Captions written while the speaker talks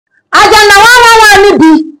Agenda one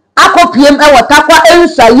bi akopiem e wotakwa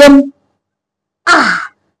ensayem.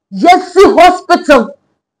 Yesi hospital.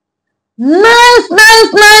 Nice.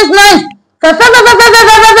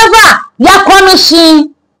 Fa. Ya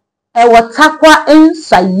komishin e wotakwa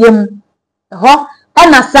ensayem. Ho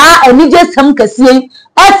ena saa enije sem kese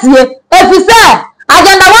etie efise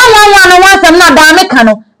agenda 111 wansem na da meka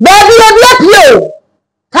no baby obi apio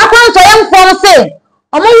takwa ensayem fom se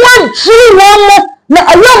omo wan chi won na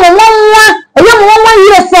ayomo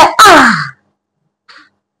yese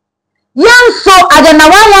yanso agenda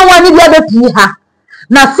 111 ni bia bepi ha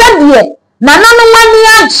na sedie na nanu wani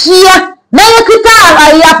achia na yekita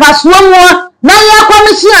ya pasuo mu na ya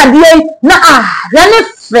komishin ade na rene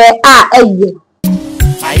fre eye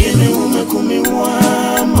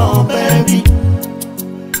baby.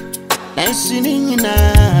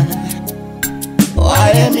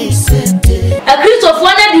 A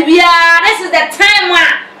Christopher Bibia, this is the time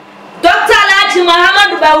when Dr. Alhaji Mahama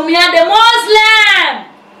Bawumia, the Muslim.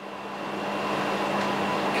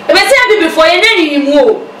 Before you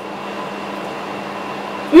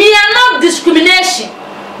we are not discrimination.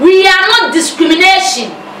 We are not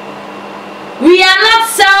discrimination. We are not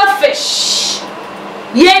selfish.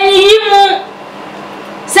 Yenimu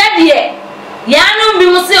said ye yanu bi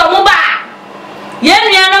mu se omuba yenu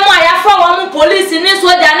yanu mu ayafa wo mu police ni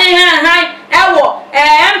soja ni han ewo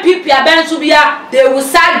MPP abensu bia they will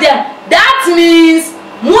sack them. That means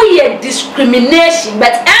mu ye discrimination,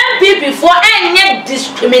 but MPP for any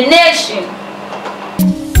discrimination.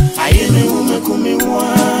 Ayene mu kumi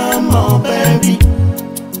wa mo baby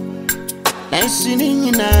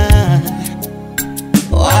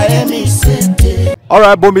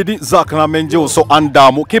Alright, Bomidi Zakna Menjo, so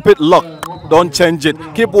Andamu. Keep it locked, don't change it.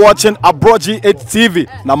 Keep watching Aárrògant TV,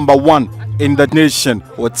 #1 in the nation.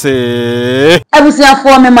 What's it? Ebusia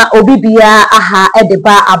for mema obibia aha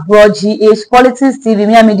edeba Aárrògant Politics TV.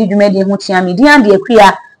 Me amedi dwumedi ho chia me dia de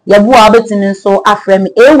akua yebo a obetimi so afrem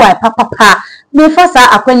AY papa me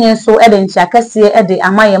fasa akwenye so ede nchia kese ede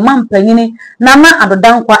amaye mampanyini na ma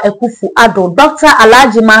adodankwa ekufu ado Dr.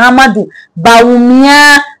 Alhaji Mahama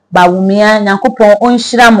Bawumia nyankopon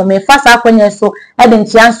onhira mo me fasa akwenye so ede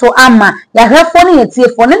nchia so ama ya hrefo ne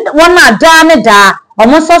yetiefo ne wona da ne da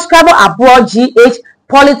omo subscribe Aárrògant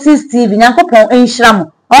Politics TV nyankopon onhira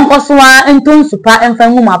mo onkoso wa entonsupa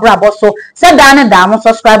emfangu mabrabo so se da ne da mo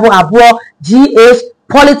subscribe Aárrògant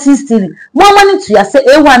Politics TV. Mama ni tu ya se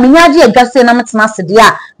ewa mi nyaji edwase na metena sede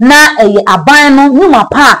a na eye aban no nwuma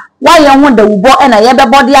pa wa ye ho da wubo e na ye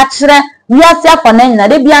bebo de a kire wiase afa na nyina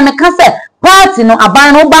de bia me ka se party no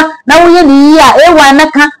aban no ba na wo ye ni yi a ewa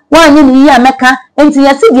meka wa nye ni yi a meka enti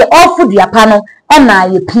ye se de ofu duapa no e na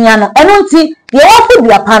ye pia no eno nti ye ofu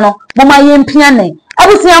duapa no mama ye mpia ne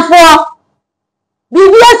abusiafo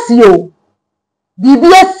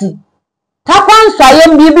bibiasi takwan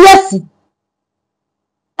swayem bibiasi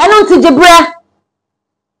eno nti jebre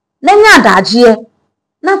na nya adagye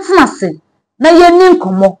na tenase na yeni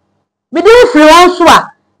nkomo me dey free won so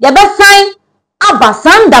a ye besan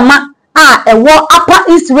abasandama a ewo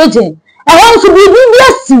upper east region ewo nso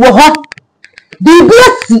bibiasi wo ho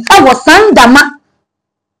bibiasi ewo sandama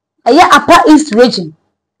eye upper east region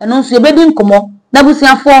eno nso ye bedi nkomo na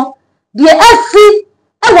busiafo de asi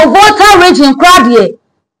ewo volta region crowd ye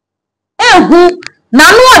ehu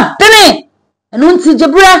na no adene enu nti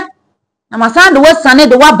jebra na masande wesane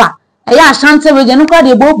de waba eya Ashanti region nkwa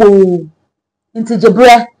de bobo nti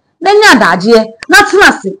jebra na nya adagye na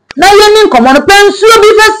tenase na yeni nkomo no pensuo bi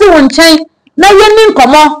fesi wo nchen na yeni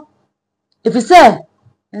nkomo efise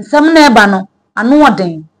nsam na eba no anu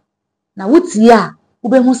oden na wutie a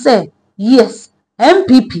ubehu se yes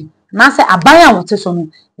MPP na se aban a wote so no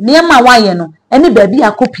niema waye no eni baabi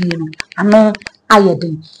akopie no anu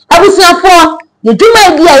ayeden abusiafo ye dwuma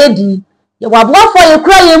edi a yedi ye waboafo ye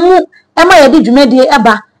kura ye mu ema ye di dwumadi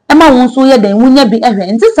eba ema won so ye den wunya bi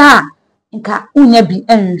ehwe nti saa nka wunya bi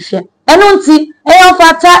enhwe eno nti eyo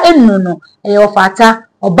fata ennu no eyo fata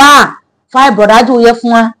oba fibroid ade ye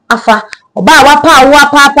fun afa oba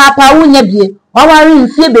wapa pa wunya bi wawari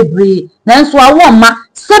mfie bebre nanso awo ma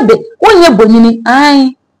sebe wonye bonyini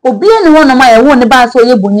ai obi ene wono ma ye wo ne ba so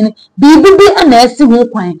ye bonyini bibibi na asi hu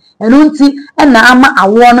kwan eno nti na ama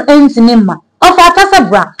awo no entini ma ofa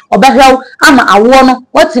kasabra obehwew ama awo no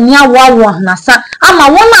watini awo nasa ama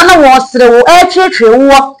wona na wo serewo etwetwe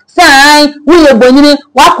wo sai wuye bonyini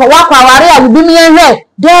wakwa aware a bibimi enhwe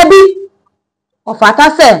dabi ofa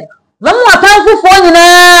kase wemu atanfufo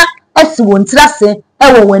nyina asi wo ntirase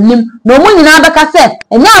ewo wanim no mu nyina beka se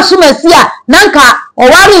enya asomasi a nanka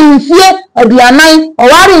oware mfie aduanan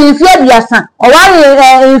oware mfie aduasa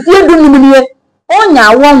oware mfie dunumnie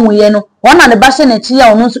onya won ye no wona ne ba hye ne chi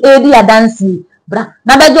ya ono so edi adansi bra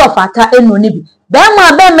na beje ofata enu ni bi be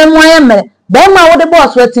ma be memu aye mere be ma wo de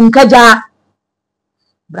boss wetin kaja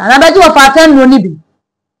bra na beje ofata enu ni bi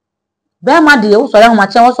be ma de wo so ya homa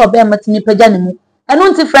che wo so be ma tini paja ne mu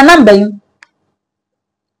enu nti fra number yi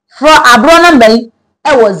for abro number yi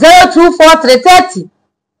e wo 024330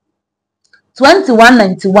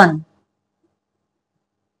 2191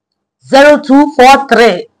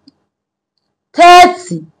 0243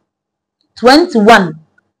 30 21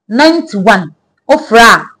 91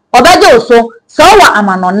 ofra obeje oso so wa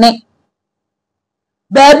amanone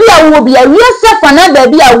baby awo bia wiese fa na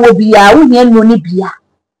baby awo bia wo hia no ni bia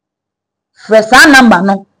fresa number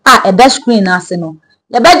no e dash screen ase no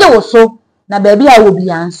ye beje oso na baby awo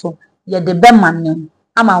bia nso ye de be manem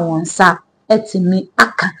ama wonsa etimi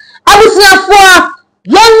aka abusiafo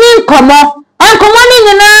yenni nkomo enkomo ni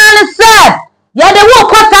nyina ne se ye de wo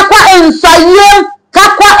kwata kwa ensayem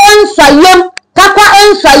takwa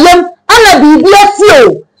ensayem ana bibi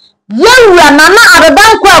asio yewura nana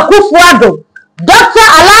arebanko akufuado Dr.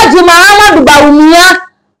 Alhaji Mahama Bawumia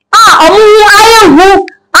omu ayehu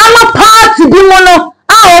ama party bi mono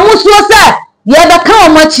omu so se ye de ka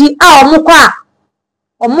omachi omu kwa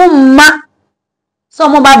omu mma so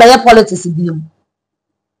omu baba ye politics bi mu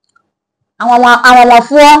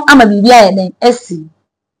awawafo ama bibi aye den esi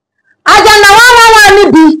aja na wawa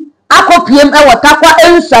ni bi akopiem e wotakwa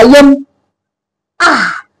ensayem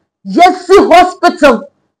Yesi hospital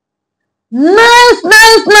nice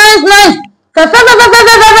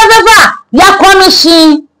ya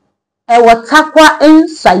komishin e wotakwa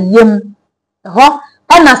ensayem ho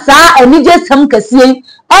na saa enije sam kasie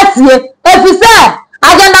atie efise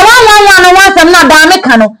agenda wawa no wansam na da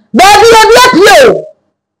meka no baby obi apio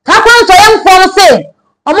takwa ensayem fom se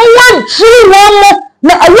omo wan chi wo mo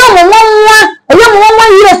na ayomo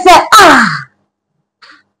yire se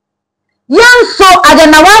yanso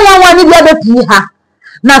agenda wawa ni bia bepi ha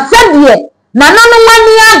na sedie na nanu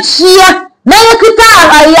wani achia na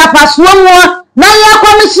yekita ayapasuo mu na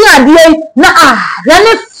yakomishi ade na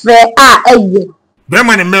rene fe eye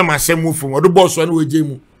bema ne mema semu fu odo boss no weje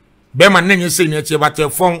mu bema ne nyese ne tie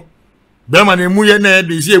batefon bema ne mu ye na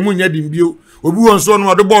de sie mu nya dimbio obi won so no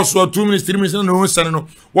odo boss 2 minutes 3 minutes no sane no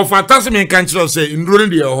wo fantasy me kan kire say nduro ne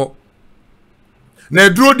de ho na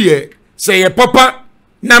duro de say ye papa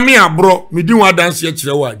na me abro me di wa dance ye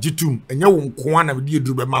kire wa gitum enye wo nko na me di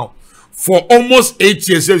eduru be ma for almost 8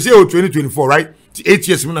 years say 2024 right 8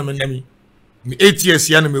 years me na me nami 8 years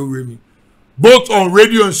ya na me wure mi both on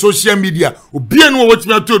radio and social media obi enu wo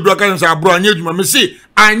timi ato do aka say abro anya adwuma me say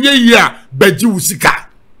anya yi a baji wusika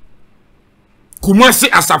kumase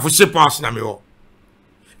asafo shepas na me ho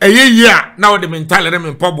eye yi a na wo de mental re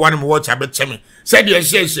me pobo na me watch abeche me say de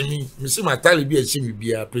ehye me say mental bi ehye me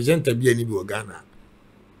bia presenter bia ni bi Ghana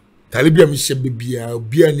talibia me hye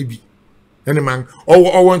bia ni bi ene man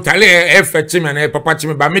o ntale e fetche me na papa che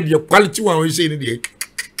me ba me de quality one we say ni de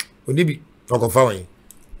oni bi okofa wan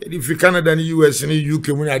e fi Canada ni US ni UK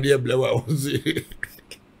mu na de blewa o say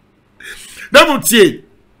damutie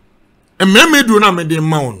emmemedu na me de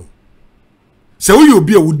mawo se wo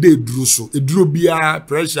obi a wo de eduro so eduro bia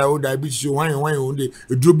pressure wo diabetes wan wo de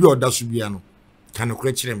eduro bia oda so bia no kan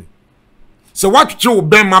okra kire me se watche wo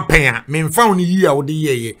ben ma pen a me mfa wo ni yi a wo de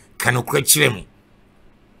yeye kan okra kire me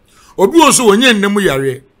obi wo so wonye nnem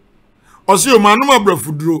yare o se o manum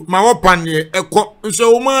abrafuduro ma wo panie eko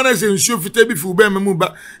nso wo ma na se nsuo fita bi fu ben mu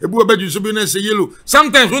ba ebu obaju so bi na se yellow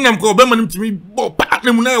sometimes when am ko ben manim timi bo pa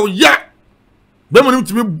na mu na yo ya ben manim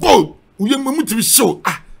timi bo uye mu timi show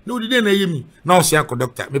no dide na yemi na o se akọ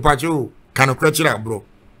doctor me pa che o kan okra kire abro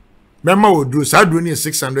memma wo duro sa duro ni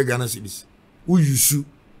 600 Ghana cedis u yusu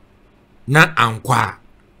na ankwa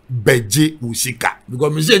beje musika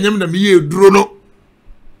because me say nyem na me ye duro no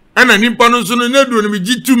ana nimpa no so no na duro no me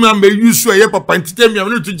jitu ma me yusu ye papa ntite mi am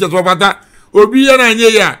no tu just wafata obi ya na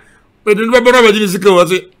anye ya me de be beje ni sika wo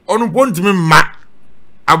say onu ponti me ma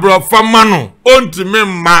abro fama no onti me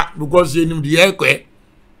ma because ye nim de ye kwe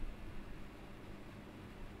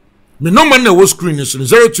me no man na wo screen is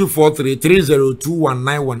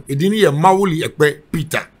 0243302191 edini ye mawuli ekpe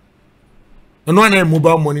Peter eno na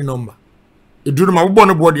mobile money number eduru ma bo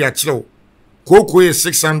no board ya kire koko ye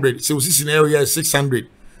 600 se osisi na ye 600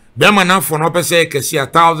 be ma na for no pese kesi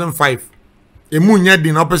 1005 emu nya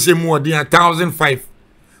din no pese mu odin 1005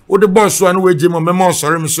 o de boss so anu weje mo me mo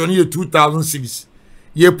sore me so ne 2006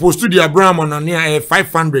 ye post di Abraham on na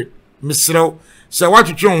 500 misrew se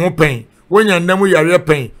watwetwe ho pen wonya ndam yare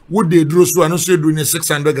pen wo de duro so anu so edu ne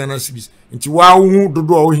 600 Ghana cedis nti wa wo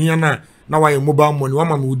dodo a wo hia na wa ye mobile money wa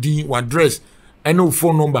ma me odin wa address any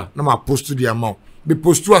phone number na ma post the amount be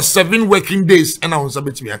post to 7 working days and I want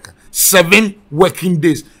sabet me aka 7 working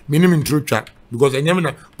days minimum intro chat because I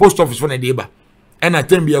na post office for na dey ba and I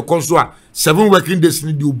tell me a conso 7 working days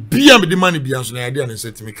ni do bia me the money bia so na idea na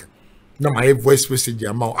set me na my voice message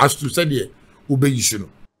amount as to say there ube issue no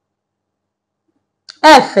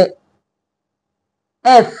efe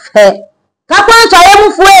kakwan chaye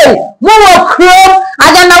mu fue mu wo krom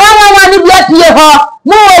agana wanwa ni bia pie ho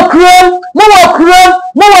mu wo krom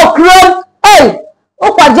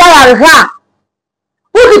o kwaja yarha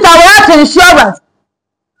ukita wa insurance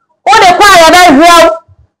o de kwa ya da hwel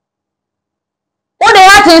o de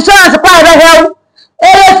wa insurance kwa ya da hwel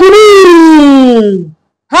free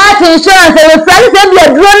health insurance e free se bia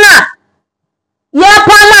duro na ya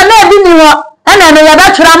pa na bi ni ho ana no ya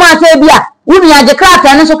ba twra ma se bia wumi age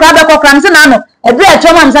krata ne so ka be kokram se na no e bre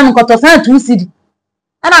atwa ma se nkoto san 2 cedi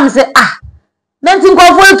ana me se menti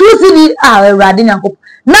nkofo 2 cedi ewrade nyankop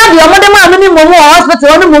na de omode ma me ni momu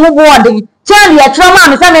hospital oni momu bo odin chali ya twra ma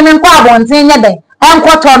me se me nko abonten nya den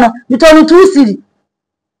enkoto no bito no 2 cedi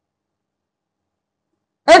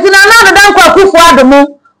etina na do dan kwa kufu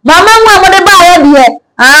adomo mama nwa amode ba ya de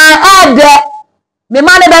ede me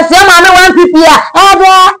ma de be se ma me 1 pp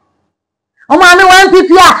ede o ma me 1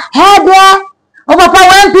 pp ede o papa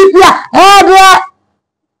 1 pp ede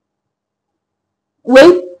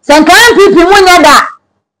wait senka 1 pp munya da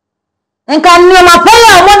enka ni ma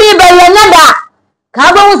paya omode be ya nya da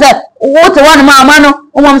ka bo se wo te wan mama no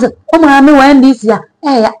o ma se o ma me 1 this ya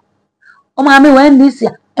ya o ma me 1 this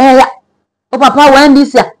ya ya o papa 1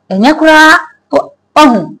 this ya enya kura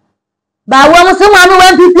ohun ba wo mo se ma me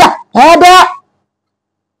 1 pp ede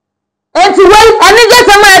enti wei ani je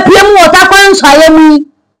se ma pie mu ota kwan hwaye mi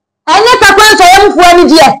anya ta kwan hwaye mu fu ani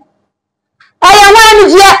je aya wa ani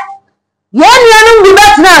je ye nuanu bi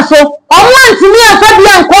betina so omo antimi afa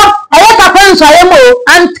bia nko aya ta kwan hwaye mu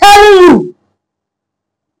I'm telling you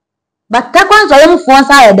but ta kwan hwaye mu fu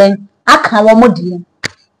ansa yeden aka wo modie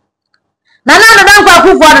na do dan kwa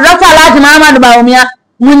kufu do Dr. Alhaji Mahama Bawumia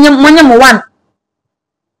munye mu 1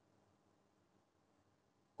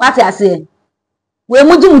 what I say we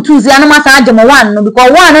muji mutuzi anu masa aje mo 1 no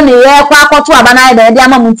because 1 na ye kwa akoto abana ide de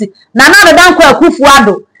ama munti na do dan kwa akufu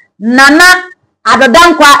ado nana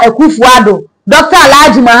adodan kwa akufu ado Dr.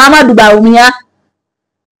 Alhaji Mahama Bawumia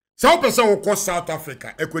so person wo ko South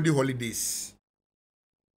Africa equity holidays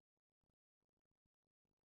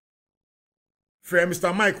from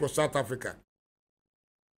Mr. Mike of South Africa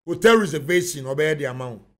hotel reservation obey the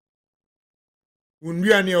amount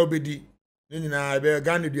unduane obedi ni nyina be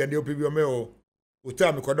Ghana duane opebi o me o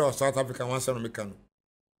hotel me kodo South Africa wan se no meka no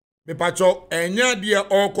me pacho enya de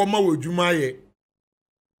okoma wodwuma ye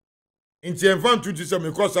nti enfan tutu se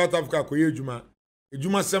me ko South Africa ko ye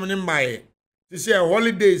edwuma sem ne mbaye ti se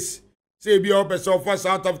holidays se bi o pese of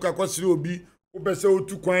South Africa ko sire obi o pese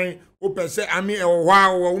otu kwan o pese ami e wo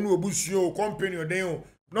ha wo nu obusuo company o den o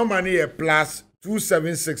number ne plus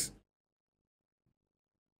 276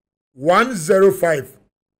 105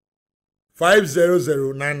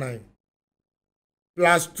 50099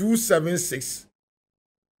 plus 276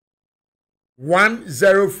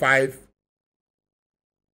 105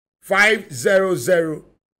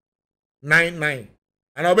 50099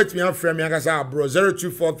 and I'll bet me on frame yakasa bro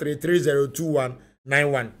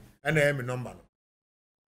 0243302191 and I am a number.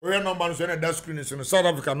 We have number so that screen is on the South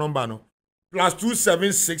Africa number no plus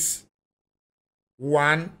 276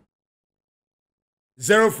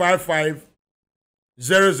 1055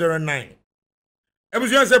 009. I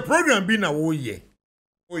was just a program be now oh yeah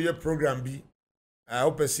program be I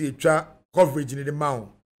hope I see coverage in the mount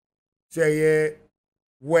say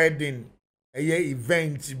wedding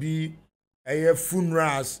event be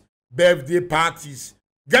funerals birthday parties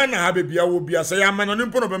Ghana have be will be say am no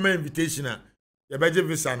nimpo no be invitation a ye beje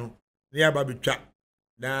visa no na ba betwa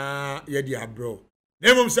na ye di abro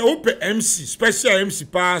na mom say hope MC special MC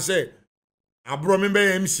pa say abro me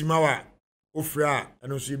be MC mawa ofra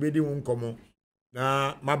eno so be di won komo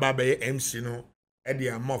na maba be MC no e di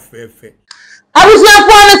amofefe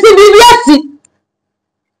abusuafo na si bibiasi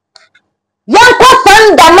yanko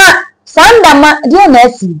sandama dia na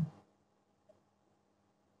asi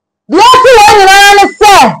dia si won nyina na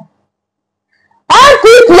se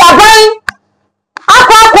anti yaban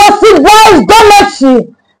akwa si boys dormitory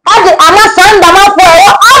ade ama sandama for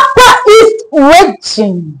upper east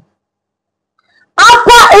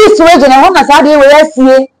region ho na sa de we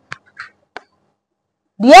asie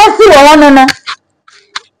dia si wo no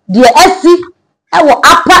dia asi ewo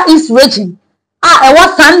upper east region ewo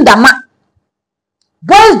sandama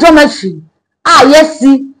boys dormitory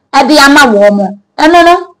yesi ede ama wo mo eno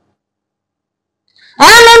no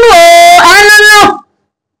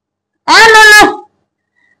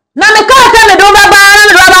Na me ka se me do baba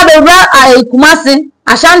Kumasi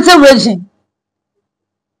Ashanti region.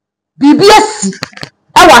 BBS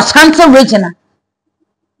e wa Ashanti region.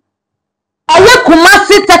 Aye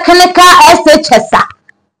Kumasi technical SHS.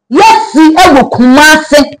 Yes, e wo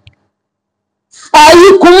Kumasi.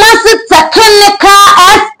 Aye Kumasi technical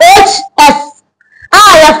SHS.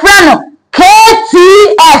 Ya friend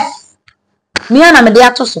KTS. Me na me dey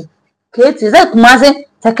ato so. KTS Kumasi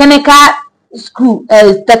technical school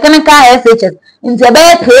technical SHS into a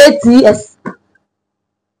KTS.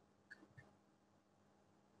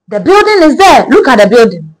 The building is there. Look at the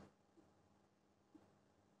building.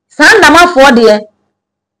 Sandama for there.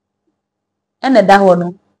 And the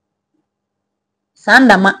dahono.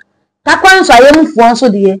 Sandama. Takwan so ayem for so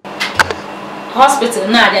there. Hospital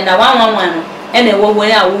na agenda 111 and a wo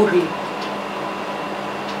a wuri.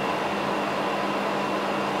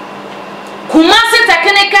 Kumasi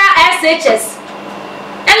technical SHS.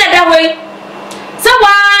 And that way, so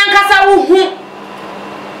one kasa wuhu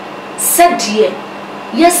said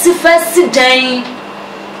yes, first day,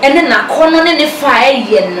 and then a corner in the fire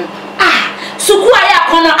yen. So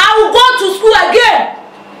I will go to school again.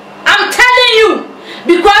 I'm telling you,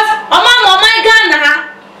 because oh my God,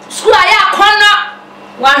 school I corner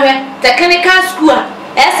one technical school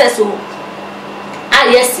SSO.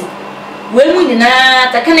 Yes. When we na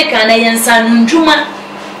technical na yensanunjuma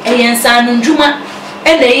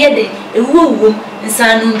and a yede a woo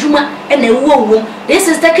insanunjuma and a woo. This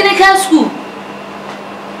is technical school.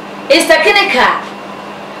 It's technical.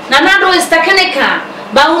 Nanado is technical.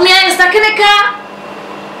 Bawumia is technical.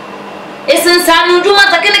 It's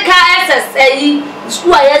insanunjuma technical SS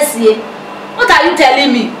school ISC. What are you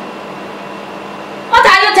telling me? What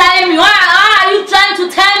are you telling me? Why are you trying to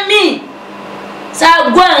tell me? So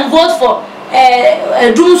go and vote for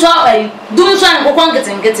Dumso and Kokon.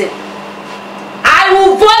 I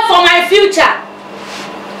will vote for my future.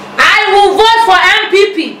 I will vote for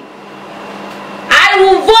MPP. I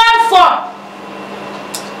will vote for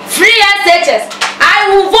free SHS. I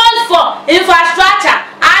will vote for infrastructure.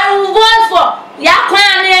 I will vote for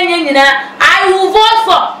I will vote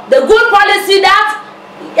for the good policy that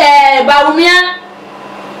Bawumia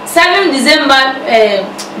 7 December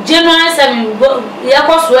January 7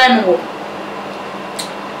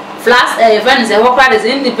 flash event is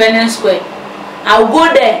a Independence Square. I will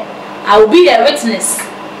go there. I will be a witness.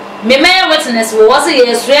 Me a witness will also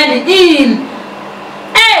yes training in.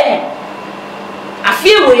 Hey, I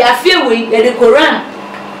feel we the Quran.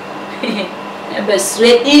 But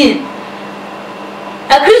straight in.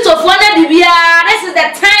 A Christopher Bibia, this is the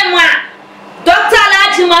time when Dr.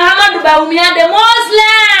 Mahama Bawumia the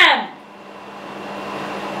Muslim.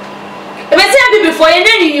 Before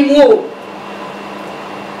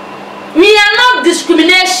we are not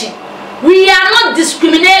discrimination. We are not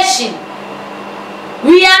discrimination.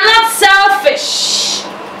 We are not selfish.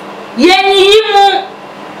 Yenimu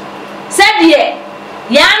said ye.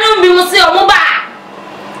 Yanu bimusi omuba.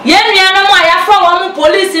 Yenu mo ayafa wo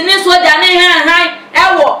police ni so jane han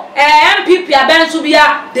ewo MPP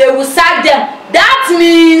abensubia they will sack them. That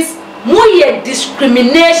means muye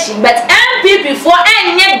discrimination, but MPP for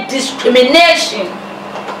any discrimination.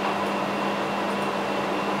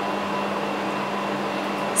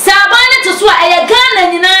 Sabana to so aya Ghana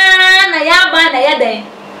nyina na ya ba na ya den.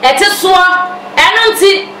 Ete so eno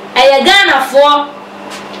nti aya Ghana for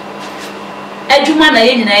adwuma na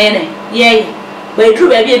ye nyina ye den. Ye we dru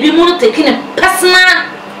ba bi mu no taking personal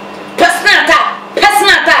attack.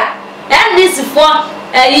 NDC for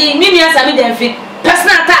mimi asami dem fit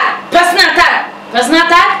personal attack.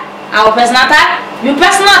 Our personal attack. You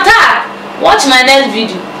personal attack. Watch my next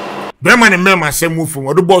video. Bema ne mema se mu fun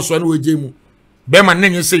odo boss anu weje mu. Bema ne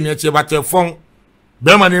nye se ne tie batefon.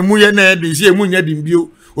 Bema ne mu ye na de se mu nya dimbio.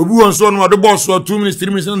 Obi won so no odo boss 2 minutes 3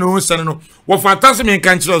 minutes no sane no. Wo fantasy me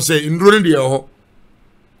kan kire se nduro ne de ho.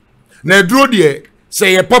 Na duro de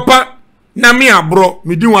se ye papa na me abro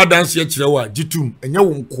me di wa dance ye kire wa gitum enye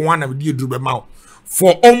wo nko na me di duro be ma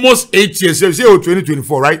for almost 8 years. Say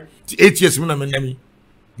 2024 right? 8 years me na me nami.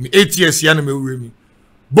 8 years ya na me wure mi.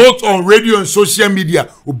 Both on radio and social media.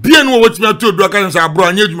 Obi enu wo timi ato do aka say abro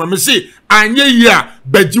anye djuma me say anye yi a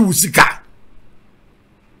baji wusika.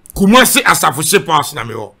 Kumasi asafo shepas na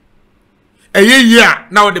me ho. Eye yi a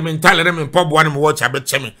na wo de mental re me pobo na me watch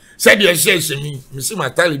abeche me. Say de share me say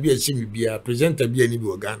matali bi a me bia presenter bi ani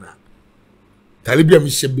bi Ghana. Tali bi a me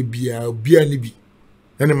she bia obi ani bi.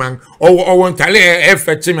 Any man o ntale e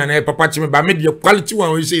fetch me na papa chi me ba me de quality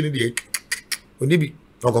one we say ni de. Oni bi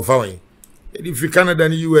okofa wan. If you Canada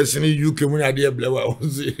and US and UK when I dear blewa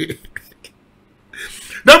say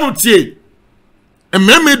that would say a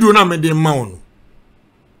meme do na me de ma ono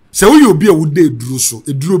Se wo you be a wo dey duro so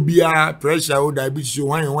eduro bia pressure o diabetes o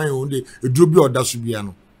wan o dey eduro bia oda so bia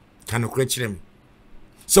no kan okra kire me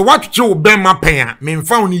se what che wo ben ma pen a me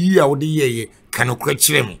mfa woni yi a wo dey ye kan okra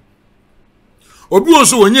kire me obi o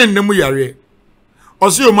so wonye nnam yare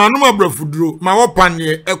osi o manum abrafuduro ma wo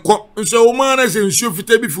panye ekọ nso o ma na se nsuo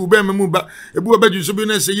fita bi fu ben mu ba ebu obaju so bi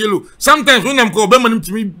na se yellow sometimes when am ko ben manim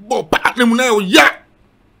timi bo pa na mu na o ya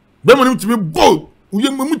ben manim timi bo uye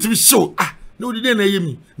mu timi show no di na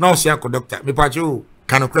yemi na o se akọ doctor me pa che o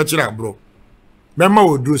kan okra kire abro memma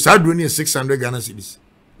wo duro sa duro ni 600 Ghana cedis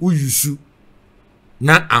u yusu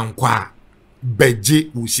na ankwa beje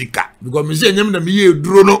musika because me say nyem na me ye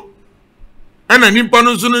duro no ana nimpa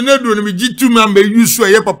no so no na duro no me gitu me am yusu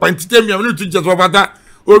aye papa ntite me am no tu just wafata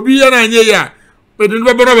obi ya na anye ya me de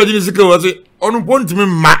no baba beje ni sika wo say onu ponti me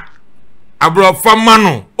ma abro fama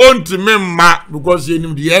no onti me ma because ye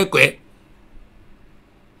nim de ye kwe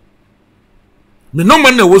me no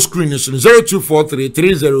man na wo screen so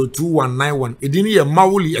 0243302191 edini ye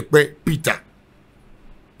mawuli ekpe Peter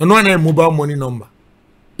no na mobile money number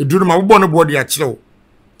eduru ma bo no board ya kire wo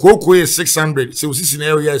koko ye 600 se osisi na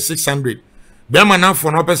ye 600 be ma na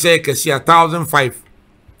for no pese kesi 1005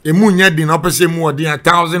 emu nya din no pese mu odin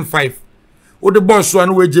 1005 o de boss so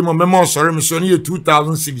na we je mo memo sorry me so na ye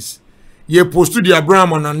 2006 ye post di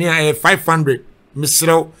Abraham na ne 500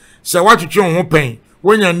 misrew se watwetwe ho pen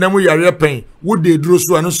wonya ndam yare pen wo de duro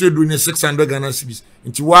so anu so edu ne 600 Ghana cedis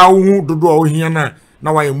nti wa hu dodo o hia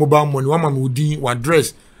na wa ye mobile money wa ma me odin wa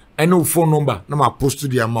address any phone number na ma post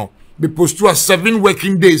the amount be post to 7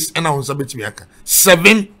 working days and I want sabeti me aka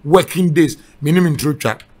 7 working days minimum intro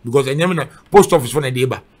chat because enyam na post office for na dey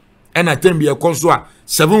ba and I tell be a call so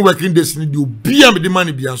 7 working days ni do bia me the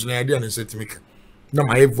money bia so na ya dey na set me na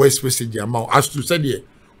my voice message amount as to say there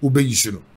ube yisu no